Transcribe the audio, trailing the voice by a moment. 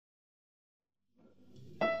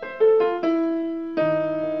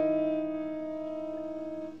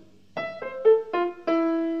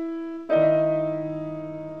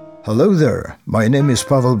Hello there, my name is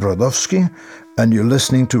Paweł Brodowski and you're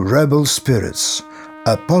listening to Rebel Spirits,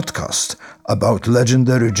 a podcast about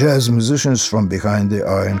legendary jazz musicians from behind the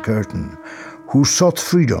Iron Curtain who sought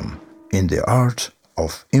freedom in the art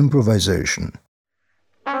of improvisation.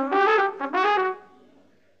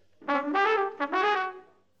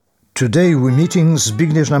 Today we're meeting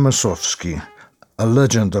Zbigniew Namysłowski, a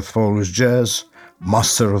legend of Polish jazz,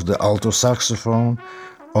 master of the alto saxophone,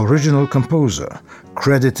 original composer,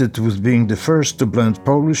 credited with being the first to blend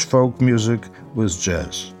Polish folk music with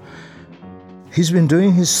jazz. He's been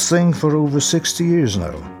doing his thing for over 60 years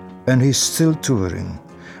now, and he's still touring,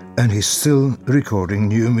 and he's still recording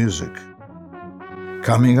new music.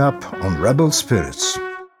 Coming up on Rebel Spirits.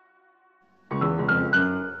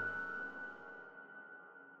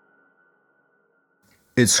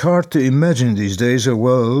 It's hard to imagine these days a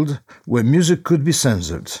world where music could be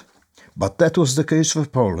censored. But that was the case for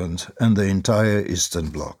Poland and the entire Eastern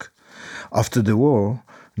Bloc. After the war,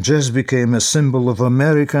 jazz became a symbol of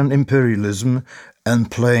American imperialism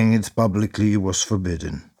and playing it publicly was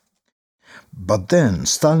forbidden. But then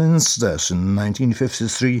Stalin's death in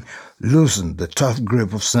 1953 loosened the tough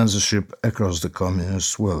grip of censorship across the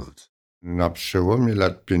communist world. Na przełomie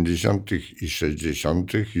lat 50. I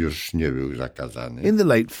 60. już nie był zakazany. In the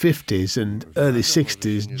late 50s and early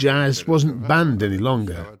 60s, jazz wasn't banned any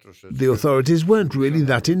longer. The authorities weren't really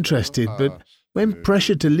that interested, but when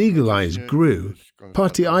pressure to legalize grew,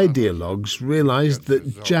 party ideologues realized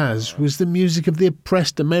that jazz was the music of the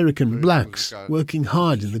oppressed American blacks working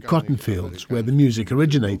hard in the cotton fields where the music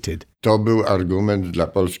originated. To był argument dla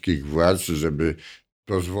polskich władz, żeby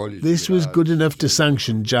This was good enough to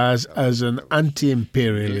sanction jazz as an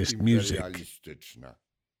anti-imperialist music.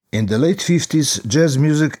 In the late 50s, jazz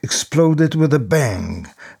music exploded with a bang,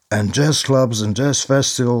 and jazz clubs and jazz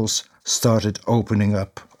festivals started opening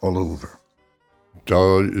up all over.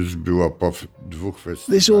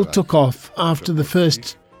 This all took off after the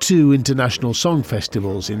first two international song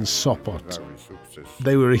festivals in Sopot.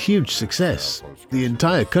 They were a huge success. The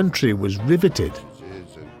entire country was riveted.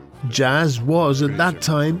 Jazz was, at that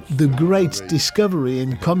time, the great discovery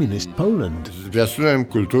in communist Poland. Zwiastunem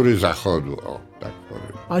kultury Zachodu, tak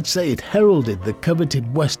powiem. I'd say it heralded the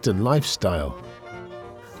coveted Western lifestyle.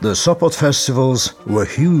 The Sopot festivals were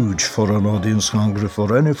huge for an audience hungry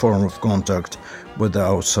for any form of contact with the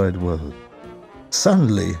outside world.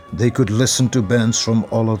 Suddenly, they could listen to bands from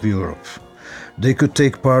all of Europe. They could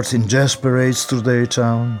take part in jazz parades through their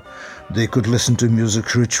town. They could listen to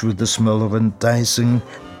music rich with the smell of enticing,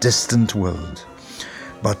 distant world.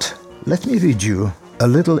 But let me read you a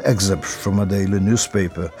little excerpt from a daily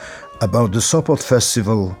newspaper about the Sopot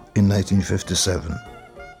Festival in 1957.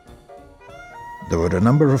 There were a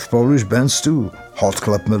number of Polish bands too, Hot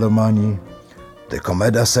Club Melomani, the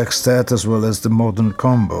Komeda Sextet as well as the Modern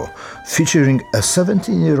Combo, featuring a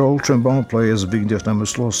 17-year-old trombone player Zbigniew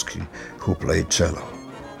Namysłowski, who played cello.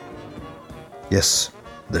 Yes,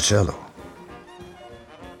 the cello.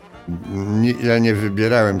 Ja nie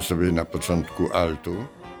wybierałem sobie na początku altu.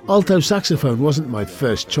 Alto saxophone wasn't my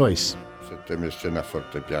first choice. Przedtem jeszcze na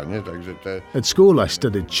fortepianie, także At school I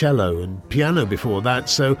studied cello and piano before that,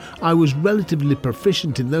 so I was relatively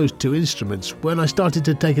proficient in those two instruments when I started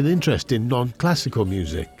to take an interest in non-classical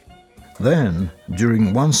music. Then,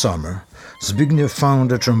 during one summer, Zbigniew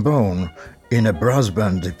found a trombone in a brass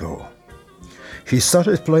band depot. He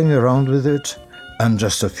started playing around with it, and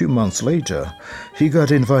just a few months later, he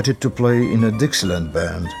got invited to play in a Dixieland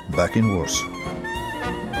band back in Warsaw.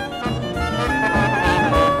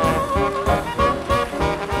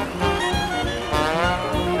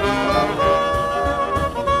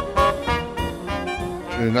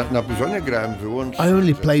 I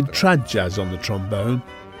only played trad jazz on the trombone.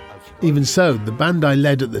 Even so, the band I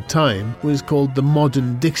led at the time was called the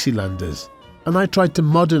Modern Dixielanders, and I tried to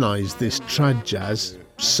modernize this trad jazz,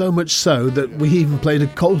 so much so that we even played a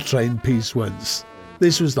Coltrane piece once.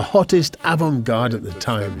 This was the hottest avant-garde at the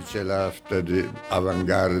time.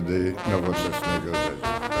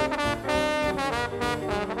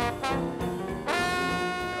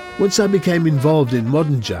 Once I became involved in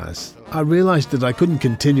modern jazz, I realized that I couldn't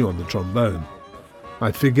continue on the trombone.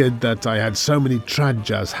 I figured that I had so many trad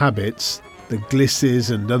jazz habits, the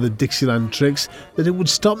glisses and other Dixieland tricks, that it would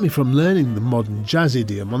stop me from learning the modern jazz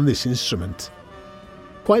idiom on this instrument.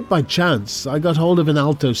 Quite by chance, I got hold of an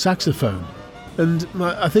alto saxophone, and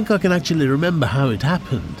I think I can actually remember how it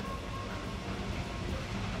happened.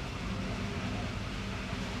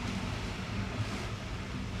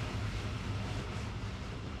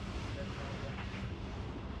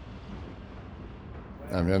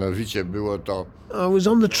 A mianowicie było to... I was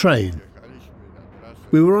on the train.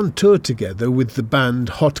 We were on tour together with the band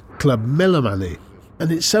Hot Club Melomany,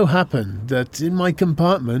 and it so happened that in my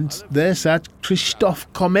compartment there sat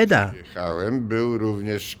Krzysztof Komeda. Był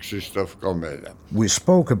również Krzysztof Komeda. We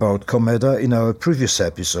spoke about Komeda in our previous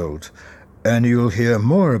episode, and you'll hear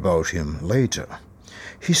more about him later.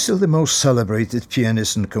 He's still the most celebrated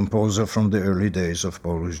pianist and composer from the early days of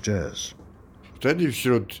Polish jazz. Wtedy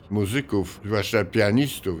wśród muzyków, zwłaszcza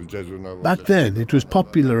pianistów jazzu Back then, it was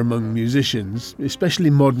popular among musicians,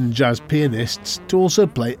 especially modern jazz pianists, to also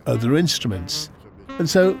play other instruments. And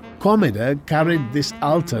so Komeda carried this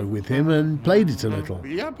alto with him and played it a little.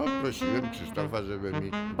 Ja poprosiłem Krzysztofa, żeby mi...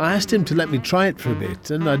 I asked him to let me try it for a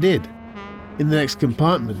bit, and I did. In the next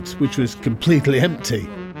compartment, which was completely empty.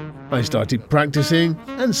 I started practicing,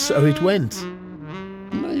 and so it went.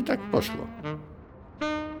 No i tak poszło.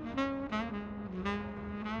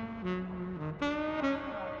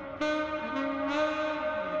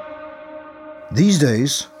 These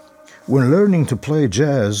days, when learning to play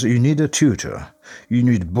jazz, you need a tutor. You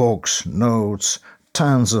need books, notes,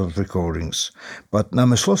 tons of recordings. But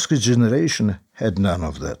Namysłowski's generation had none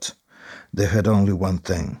of that. They had only one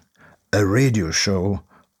thing: a radio show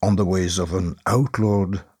on the waves of an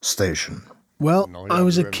outlawed station. Well, I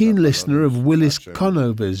was a keen listener of Willis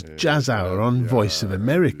Conover's Jazz Hour on Voice of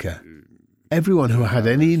America. Everyone who had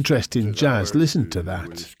any interest in jazz listened to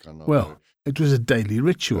that. Well, it was a daily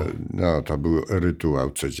ritual. No, to był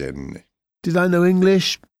rytuał codzienny. Did I know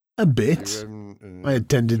English? A bit. I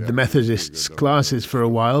attended the Methodists' classes for a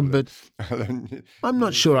while, but I'm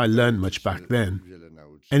not sure I learned much back then.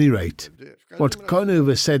 Any rate, what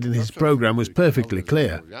Conover said in his program was perfectly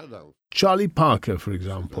clear. Charlie Parker, for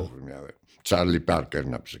example. Charlie Parker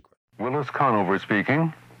na przykład. Willis Conover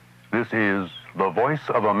speaking. This is the Voice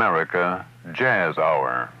of America Jazz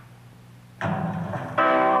Hour.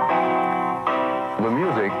 The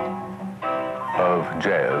music of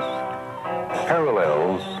jazz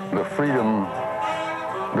parallels the freedom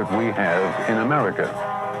that we have in America,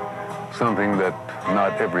 something that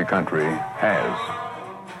not every country has.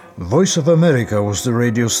 Voice of America was the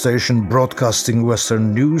radio station broadcasting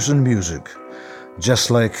Western news and music.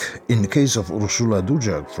 Just like in case of Ursula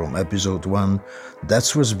Dudziak from episode 1,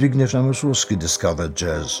 that's where Zbigniew Namysłowski discovered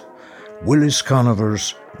jazz. Willis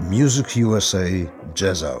Conover's Music USA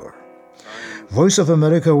Jazz Hour. Voice of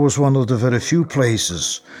America was one of the very few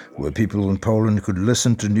places where people in Poland could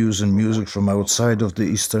listen to news and music from outside of the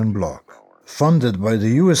Eastern Bloc. Funded by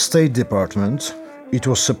the US State Department, it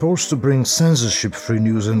was supposed to bring censorship-free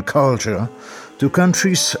news and culture to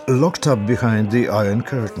countries locked up behind the Iron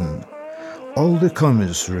Curtain. All the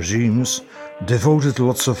communist regimes devoted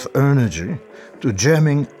lots of energy to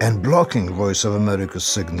jamming and blocking Voice of America's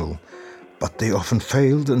signal, but they often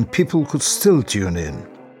failed and people could still tune in.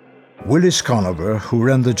 Willis Conover, who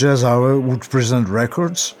ran the Jazz Hour, would present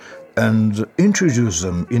records and introduce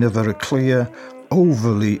them in a very clear,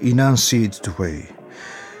 overly enunciated way.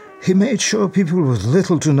 He made sure people with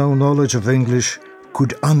little to no knowledge of English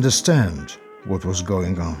could understand what was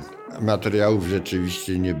going on. Materiałów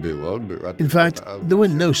rzeczywiście nie było. In fact, there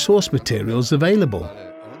were no source materials available,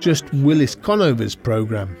 just Willis Conover's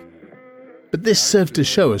program. But this served to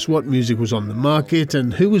show us what music was on the market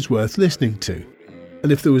and who was worth listening to.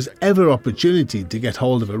 And if there was ever opportunity to get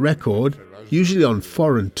hold of a record, usually on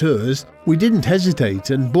foreign tours, we didn't hesitate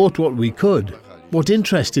and bought what we could, what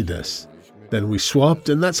interested us. Then we swapped,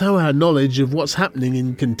 and that's how our knowledge of what's happening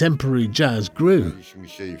in contemporary jazz grew.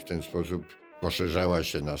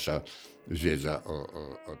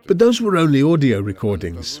 But those were only audio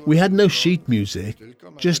recordings. We had no sheet music,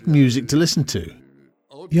 just music to listen to.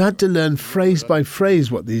 You had to learn phrase by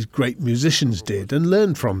phrase what these great musicians did and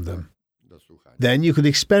learn from them. Then you could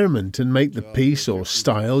experiment and make the piece or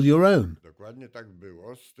style your own.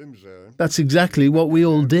 That's exactly what we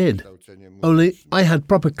all did. Only I had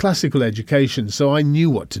proper classical education, so I knew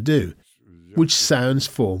what to do. Which sounds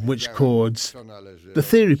form which chords. The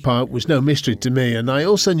theory part was no mystery to me, and I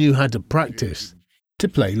also knew how to practice, to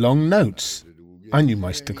play long notes. I knew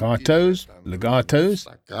my staccatos, legatos.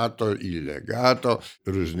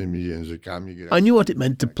 I knew what it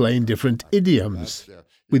meant to play in different idioms,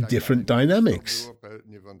 with different dynamics.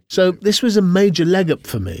 So this was a major leg up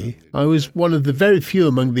for me. I was one of the very few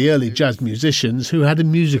among the early jazz musicians who had a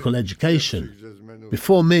musical education.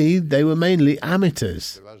 Before me, they were mainly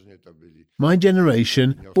amateurs. My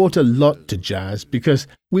generation brought a lot to jazz because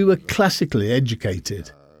we were classically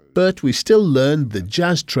educated, but we still learned the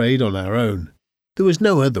jazz trade on our own. There was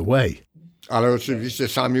no other way. Ale oczywiście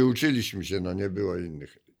sami uczyliśmy się, nie było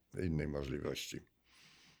innej możliwości.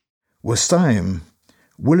 With time,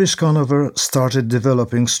 Willis Conover started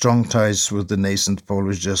developing strong ties with the nascent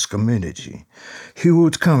Polish jazz community. He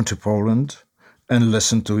would come to Poland and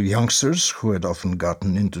listened to youngsters who had often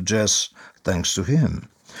gotten into jazz thanks to him.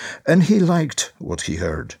 And he liked what he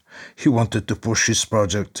heard. He wanted to push his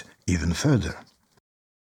project even further.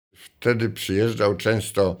 Wtedy przyjeżdżał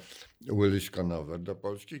często Willis Conover do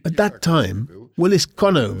Polski. At that time, Willis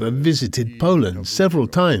Conover visited Poland several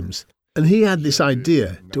times, and he had this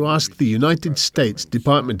idea to ask the United States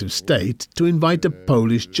Department of State to invite a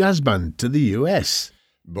Polish jazz band to the US.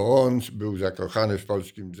 Bo on był zakochany w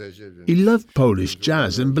polskim jazzie. He loved Polish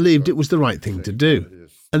jazz and believed it was the right thing to do,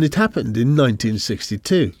 and it happened in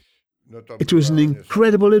 1962. It was an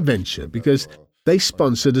incredible adventure because they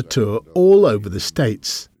sponsored a tour all over the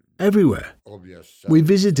States, everywhere. We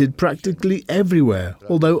visited practically everywhere,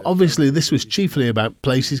 although obviously this was chiefly about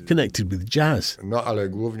places connected with jazz. No ale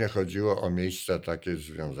głównie chodziło o miejsca takie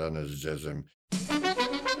związane z jazzem.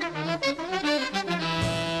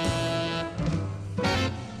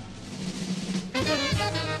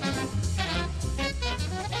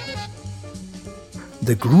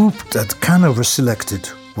 The group that Conover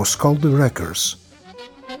selected was called the Wreckers.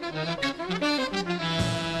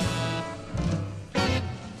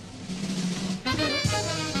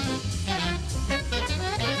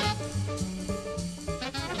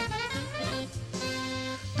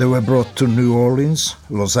 They were brought to New Orleans,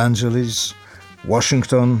 Los Angeles,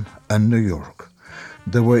 Washington, and New York.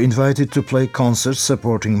 They were invited to play concerts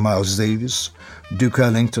supporting Miles Davis, Duke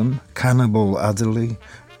Ellington, Cannonball Adderley,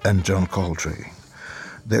 and John Coltrane.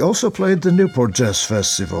 They also played the Newport Jazz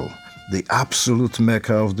Festival, the absolute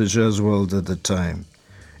mecca of the jazz world at the time.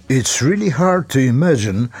 It's really hard to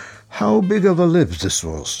imagine how big of a leap this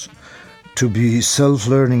was. To be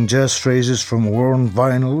self-learning jazz phrases from worn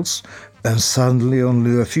vinyls and suddenly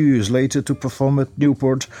only a few years later to perform at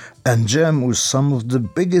Newport and jam with some of the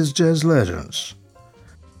biggest jazz legends.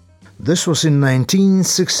 This was in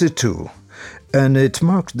 1962, and it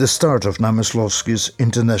marked the start of Namysłowski's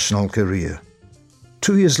international career.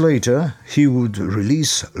 2 years later, he would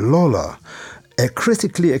release Lola, a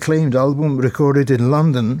critically acclaimed album recorded in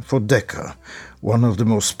London for Decca, one of the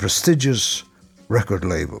most prestigious record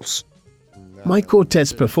labels. My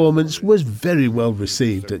quartet's performance was very well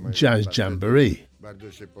received at Jazz Jamboree.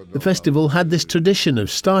 The festival had this tradition of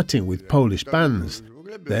starting with Polish bands.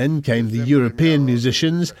 Then came the European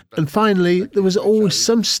musicians, and finally there was always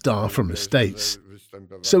some star from the States.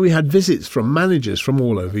 So we had visits from managers from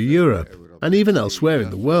all over Europe, and even elsewhere in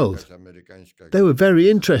the world. They were very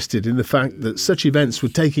interested in the fact that such events were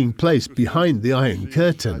taking place behind the Iron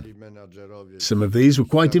Curtain. Some of these were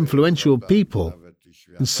quite influential people.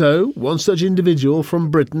 And so, one such individual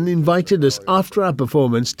from Britain invited us after our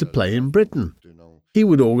performance to play in Britain. He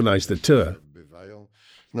would organize the tour.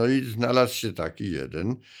 No i znalazł się taki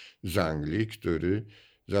jeden z Anglii, który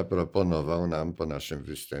zaproponował nam po naszym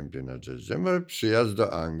występie na Jazz Jam przyjazd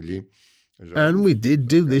do Anglii. And we did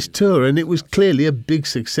do this tour, and it was clearly a big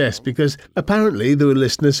success because apparently there were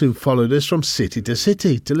listeners who followed us from city to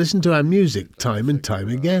city to listen to our music time and time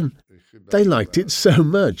again. They liked it so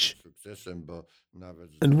much.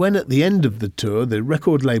 And when at the end of the tour the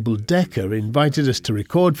record label Decca invited us to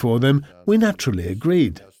record for them, we naturally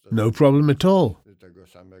agreed. No problem at all.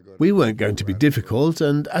 We weren't going to be difficult,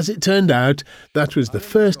 and as it turned out, that was the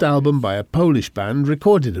first album by a Polish band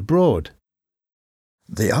recorded abroad.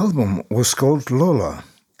 The album was called Lola.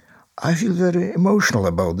 I feel very emotional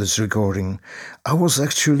about this recording. I was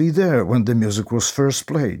actually there when the music was first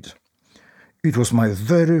played. It was my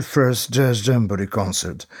very first Jazz Jamboree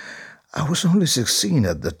concert. I was only 16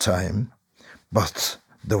 at the time, but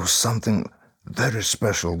there was something very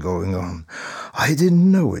special going on. I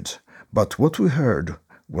didn't know it, but what we heard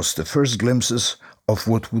was the first glimpses of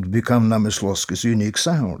what would become Namysłowski's unique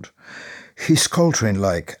sound. His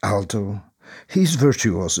Coltrane-like alto, his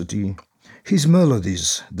virtuosity, his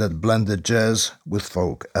melodies that blended jazz with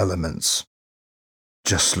folk elements.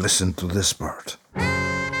 Just listen to this part.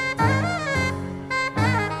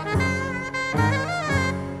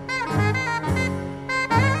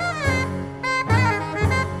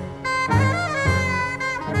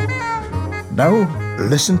 Now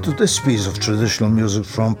listen to this piece of traditional music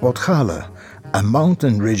from Podhale, a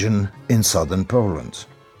mountain region in southern Poland.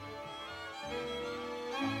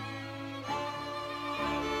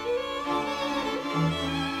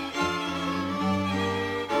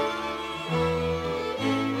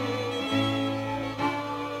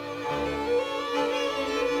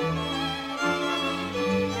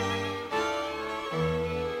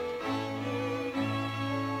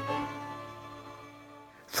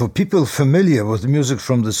 For people familiar with music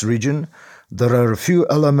from this region, there are a few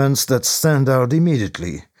elements that stand out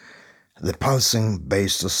immediately. The pulsing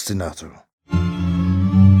bass ostinato.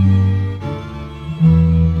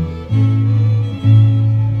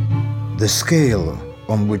 the scale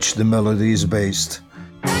on which the melody is based.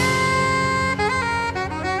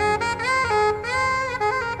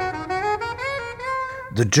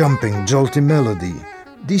 The jumping, jolty melody,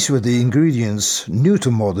 these were the ingredients new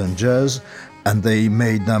to modern jazz, and they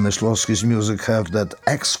made Namysłowski's music have that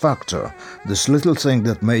X factor, this little thing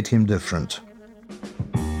that made him different.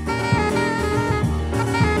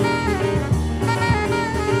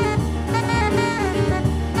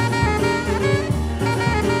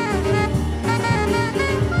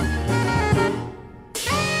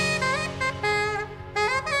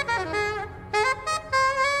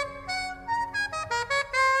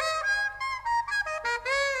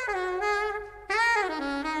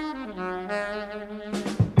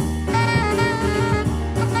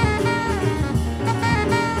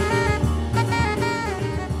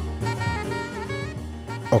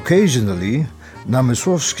 Occasionally,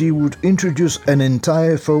 Namysłowski would introduce an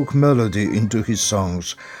entire folk melody into his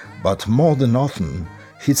songs, but more than often,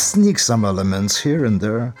 he'd sneak some elements here and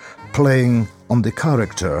there, playing on the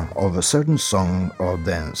character of a certain song or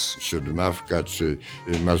dance. Siódmawka, czy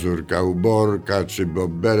mazurka uborka, czy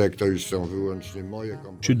bobberek, to już są wyłącznie moje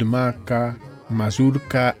kompozycje. Siódmaka,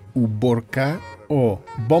 mazurka, uborka, or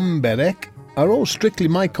bomberek are all strictly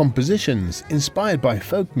my compositions, inspired by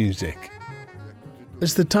folk music.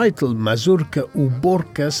 As the title Mazurka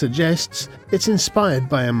Uborka suggests, it's inspired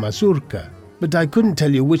by a mazurka, but I couldn't tell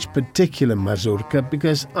you which particular mazurka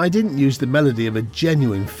because I didn't use the melody of a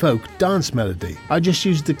genuine folk dance melody. I just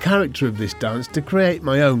used the character of this dance to create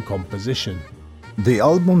my own composition. The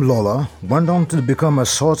album Lola went on to become a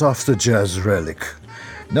sought-after jazz relic,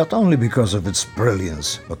 not only because of its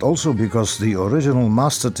brilliance, but also because the original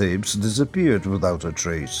master tapes disappeared without a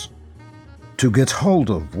trace. To get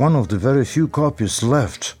hold of one of the very few copies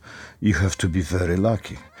left, you have to be very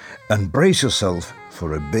lucky and brace yourself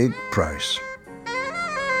for a big price.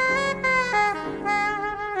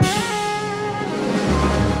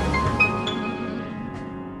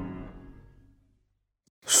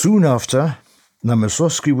 Soon after,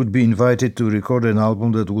 Namysłowski would be invited to record an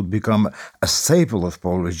album that would become a staple of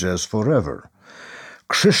Polish jazz forever.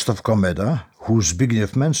 Krzysztof Komeda, who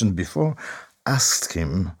Zbigniew mentioned before, asked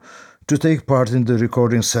him to take part in the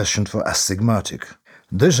recording session for Astigmatic.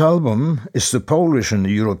 This album is to Polish and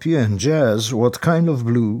European jazz what Kind of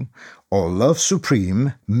Blue or Love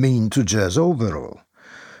Supreme mean to jazz overall.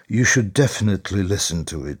 You should definitely listen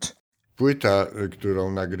to it. Płyta,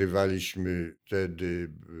 którą nagrywaliśmy wtedy...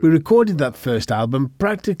 We recorded that first album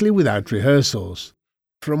practically without rehearsals.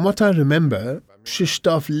 From what I remember,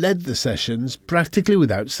 Krzysztof led the sessions practically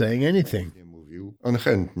without saying anything. On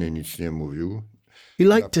chętnie nic nie mówił. He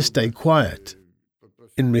liked to stay quiet.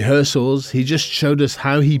 In rehearsals, he just showed us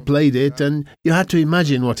how he played it, and you had to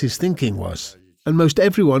imagine what his thinking was. And most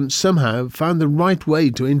everyone somehow found the right way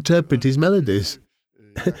to interpret his melodies.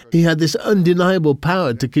 He had this undeniable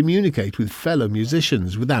power to communicate with fellow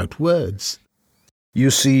musicians without words. You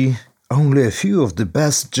see, only a few of the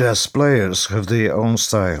best jazz players have their own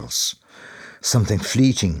styles. Something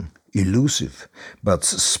fleeting, elusive, but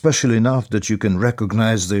special enough that you can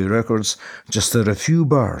recognize their records just at a few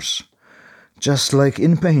bars. Just like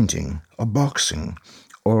in painting, or boxing,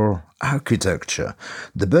 or architecture,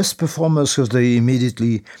 the best performers have their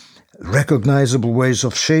immediately recognizable ways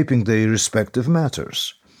of shaping their respective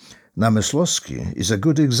matters. Namysłowski is a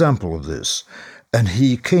good example of this, and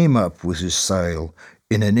he came up with his style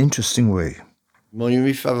in an interesting way.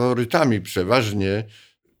 Moimi faworytami przeważnie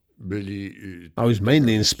byli... I was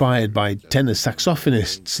mainly inspired by tenor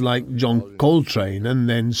saxophonists like John Coltrane and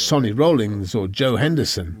then Sonny Rollins or Joe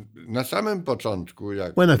Henderson. Na samym początku,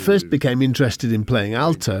 jak... When I first became interested in playing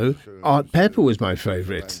alto, Art Pepper was my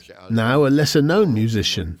favourite, now a lesser-known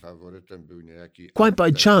musician. Quite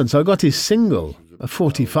by chance, I got his single, a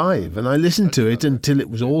 45, and I listened to it until it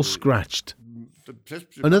was all scratched.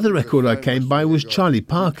 Another record I came by was Charlie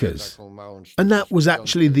Parker's, and that was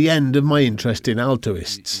actually the end of my interest in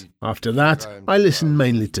altoists. After that, I listened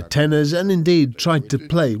mainly to tenors and indeed tried to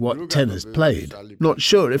play what tenors played, not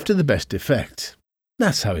sure if to the best effect.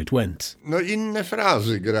 That's how it went. Inne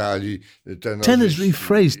frazy grali tenors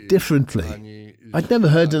rephrased differently. I'd never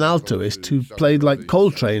heard an altoist who played like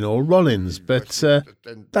Coltrane or Rollins, but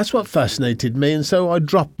that's what fascinated me, and so I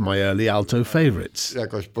dropped my early alto favourites.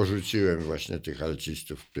 Jakoś porzuciłem właśnie tych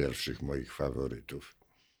alcistów pierwszych moich faworytów.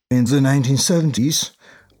 In the 1970s,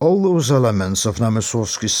 all those elements of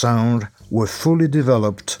Namysłowski's sound were fully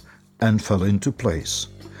developed and fell into place.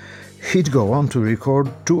 He'd go on to record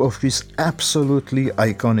two of his absolutely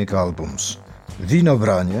iconic albums,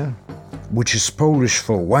 Winobranie, which is Polish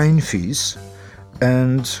for Wine Feast,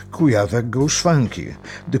 and Kujawek Goes Funky,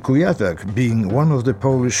 the Kujawek being one of the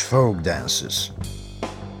Polish folk dances.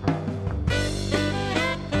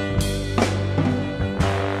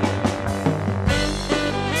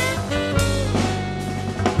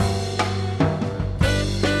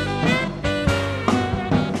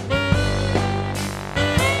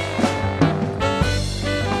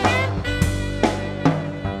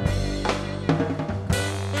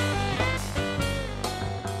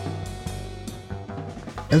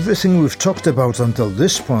 Everything we've talked about until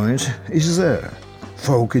this point is there.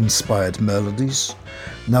 Folk-inspired melodies,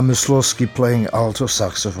 Namysłowski playing alto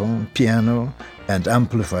saxophone, piano and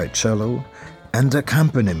amplified cello, and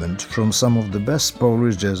accompaniment from some of the best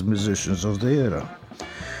Polish jazz musicians of the era.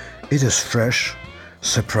 It is fresh,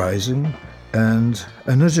 surprising and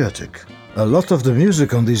energetic. A lot of the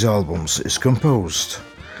music on these albums is composed.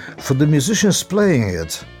 For the musicians playing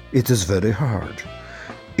it, it is very hard.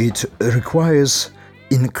 It requires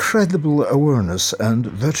incredible awareness and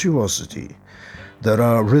virtuosity. There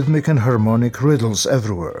are rhythmic and harmonic riddles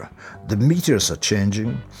everywhere, the meters are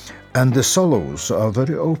changing, and the solos are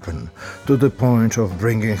very open to the point of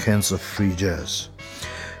bringing hints of free jazz.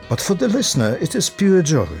 But for the listener, it is pure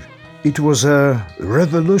joy. It was a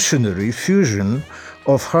revolutionary fusion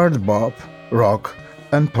of hard bop, rock,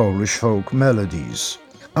 and Polish folk melodies.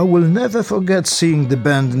 I will never forget seeing the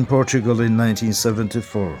band in Portugal in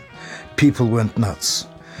 1974. People went nuts.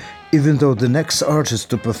 Even though the next artist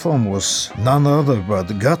to perform was none other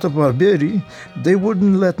but Gato Barbieri, they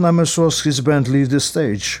wouldn't let Namysłowski's band leave the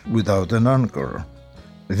stage without an encore.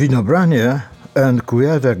 Winobranie and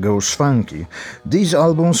Kujawek Goes Funky, these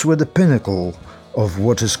albums were the pinnacle of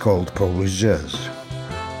what is called Polish jazz.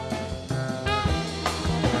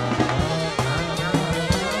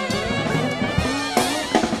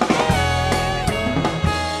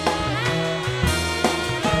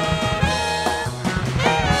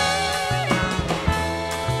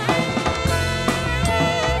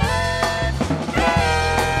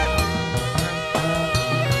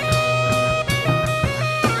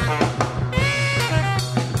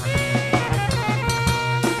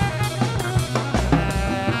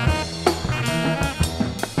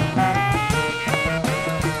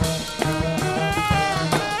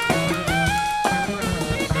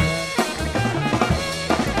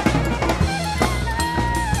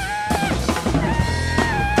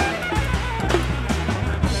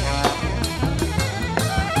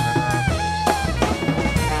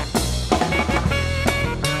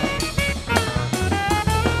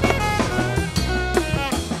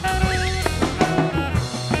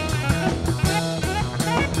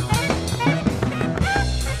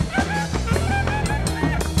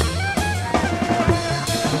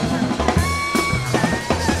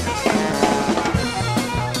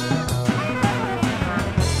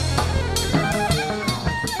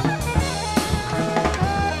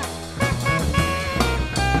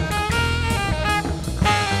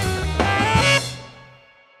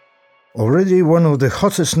 Already one of the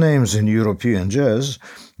hottest names in European jazz,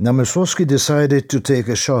 Namysłowski decided to take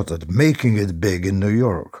a shot at making it big in New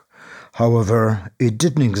York. However, it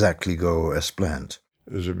didn't exactly go as planned.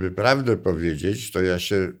 Żeby prawdę powiedzieć, to ja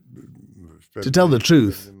się... To tell the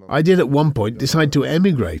truth, I did at one point decide to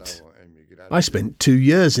emigrate. I spent 2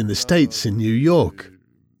 years in the States in New York,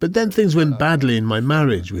 but then things went badly in my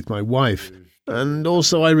marriage with my wife, and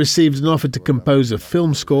also I received an offer to compose a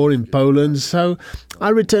film score in Poland, so I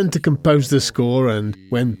returned to compose the score, and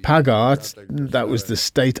when PAGART, that was the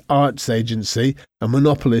state arts agency, a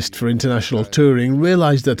monopolist for international touring,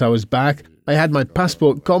 realized that I was back, I had my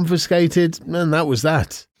passport confiscated, and that was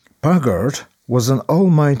that. PAGART was an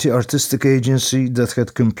almighty artistic agency that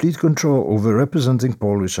had complete control over representing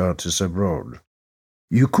Polish artists abroad.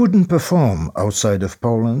 You couldn't perform outside of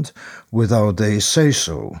Poland without they say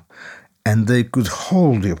so, and they could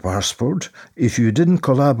hold your passport if you didn't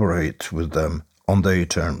collaborate with them on their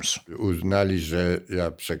terms. Uznali, że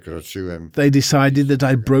ja przekroczyłem. They decided that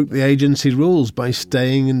I broke the agency rules by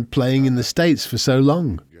staying and playing in the States for so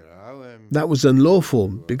long. That was unlawful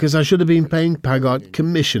because I should have been paying PAGART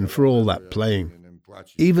commission for all that playing,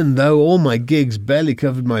 even though all my gigs barely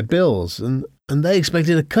covered my bills, and they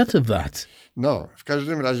expected a cut of that. No, w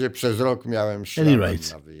każdym razie przez rok miałem At any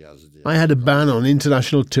rate, I had a ban on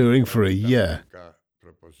international touring for a year.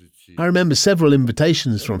 I remember several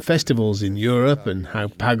invitations from festivals in Europe and how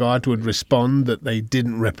PAGART would respond that they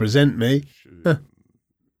didn't represent me.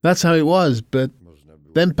 That's how it was, but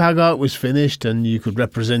then PAGART was finished and you could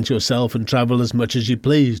represent yourself and travel as much as you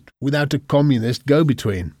pleased without a communist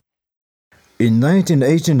go-between. In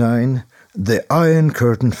 1989, the Iron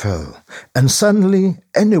Curtain fell, and suddenly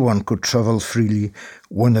anyone could travel freely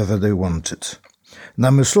whenever they wanted.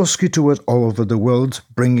 Namysłowski toured all over the world,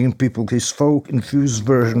 bringing people his folk-infused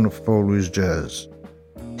version of Polish jazz.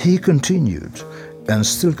 He continued, and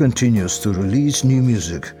still continues, to release new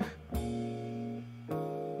music.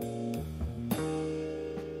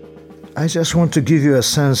 I just want to give you a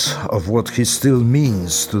sense of what he still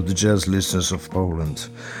means to the jazz listeners of Poland.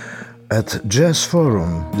 At Jazz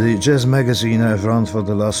Forum, the jazz magazine I've run for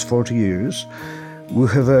the last 40 years, we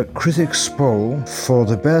have a critics' poll for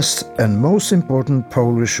the best and most important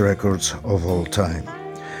Polish records of all time.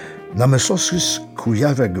 Namysłowski's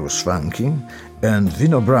Kujawiak Szwanki and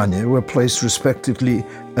Winobranie were placed respectively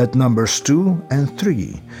at numbers 2 and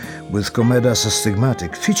 3, with Komeda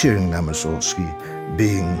Astigmatic featuring Namysłowski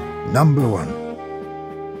being number 1.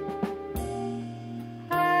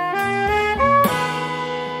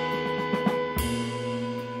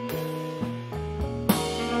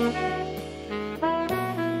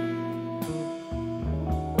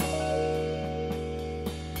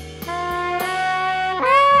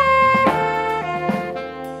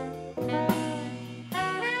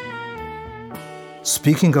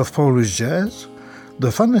 Speaking of Polish jazz,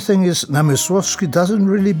 the funny thing is Namysłowski doesn't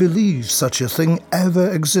really believe such a thing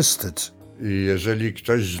ever existed. Jeżeli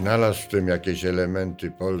ktoś znalazł w tym jakieś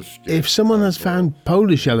elementy polskie, If someone has found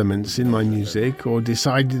Polish elements in my music or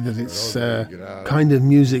decided that it's kind of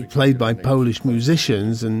music played by Polish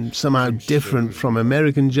musicians and somehow different from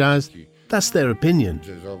American jazz, that's their opinion.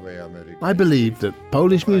 I believe that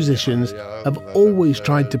Polish musicians have always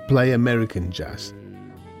tried to play American jazz,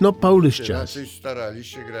 not Polish jazz.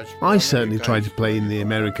 I certainly try to play in the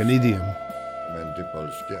American idiom.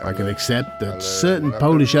 I can accept that certain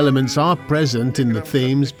Polish elements are present in the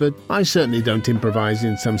themes, but I certainly don't improvise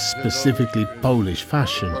in some specifically Polish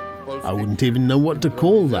fashion. I wouldn't even know what to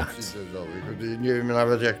call that. Nie wiem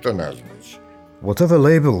nawet jak to nazwać. Whatever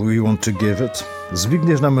label we want to give it,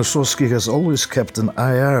 Zbigniew Namysłowski has always kept an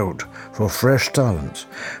eye out for fresh talent,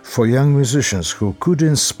 for young musicians who could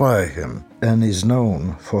inspire him, and is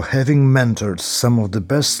known for having mentored some of the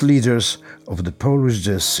best leaders of the Polish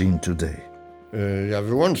jazz scene today. Ja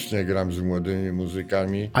wyłącznie gram z młodymi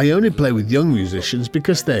muzykami. I only play with young musicians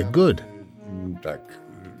because they're good. Tak,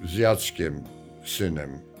 z Jackiem,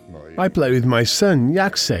 synem moim. I play with my son,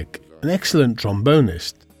 Jacek, an excellent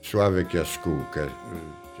trombonist. Sławek Jaskółkę.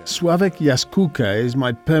 Sławek Jaskółka is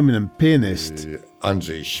my permanent pianist.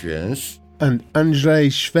 Andrzej Święs. And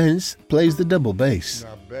Andrzej Święs plays the double bass.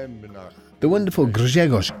 The wonderful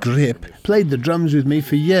Grzegorz Grip played the drums with me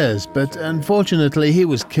for years, but unfortunately he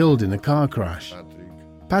was killed in a car crash.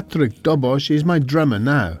 Patryk Dobosz is my drummer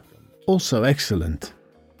now, also excellent.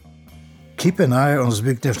 Keep an eye on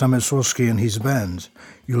Zbigniew Namysłowski and his band.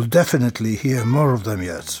 You'll definitely hear more of them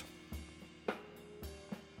yet.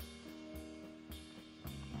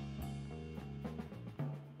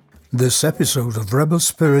 This episode of Rebel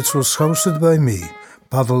Spirits was hosted by me,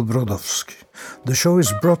 Paweł Brodowski. The show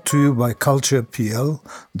is brought to you by Culture PL,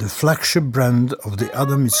 the flagship brand of the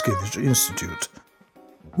Adam Mickiewicz Institute.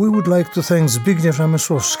 We would like to thank Zbigniew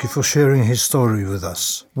Namysłowski for sharing his story with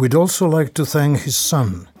us. We'd also like to thank his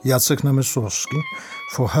son, Jacek Namysłowski,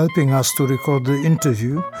 for helping us to record the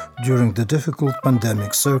interview during the difficult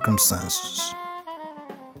pandemic circumstances.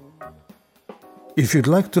 If you'd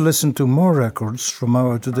like to listen to more records from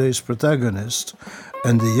our today's protagonist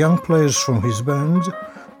and the young players from his band,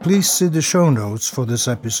 please see the show notes for this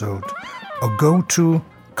episode or go to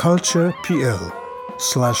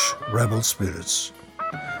culturepl/Rebel Spirits.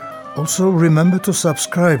 Also, remember to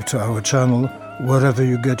subscribe to our channel wherever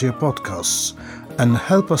you get your podcasts and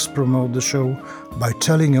help us promote the show by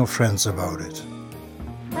telling your friends about it.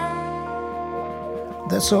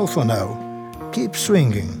 That's all for now. Keep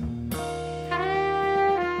swinging.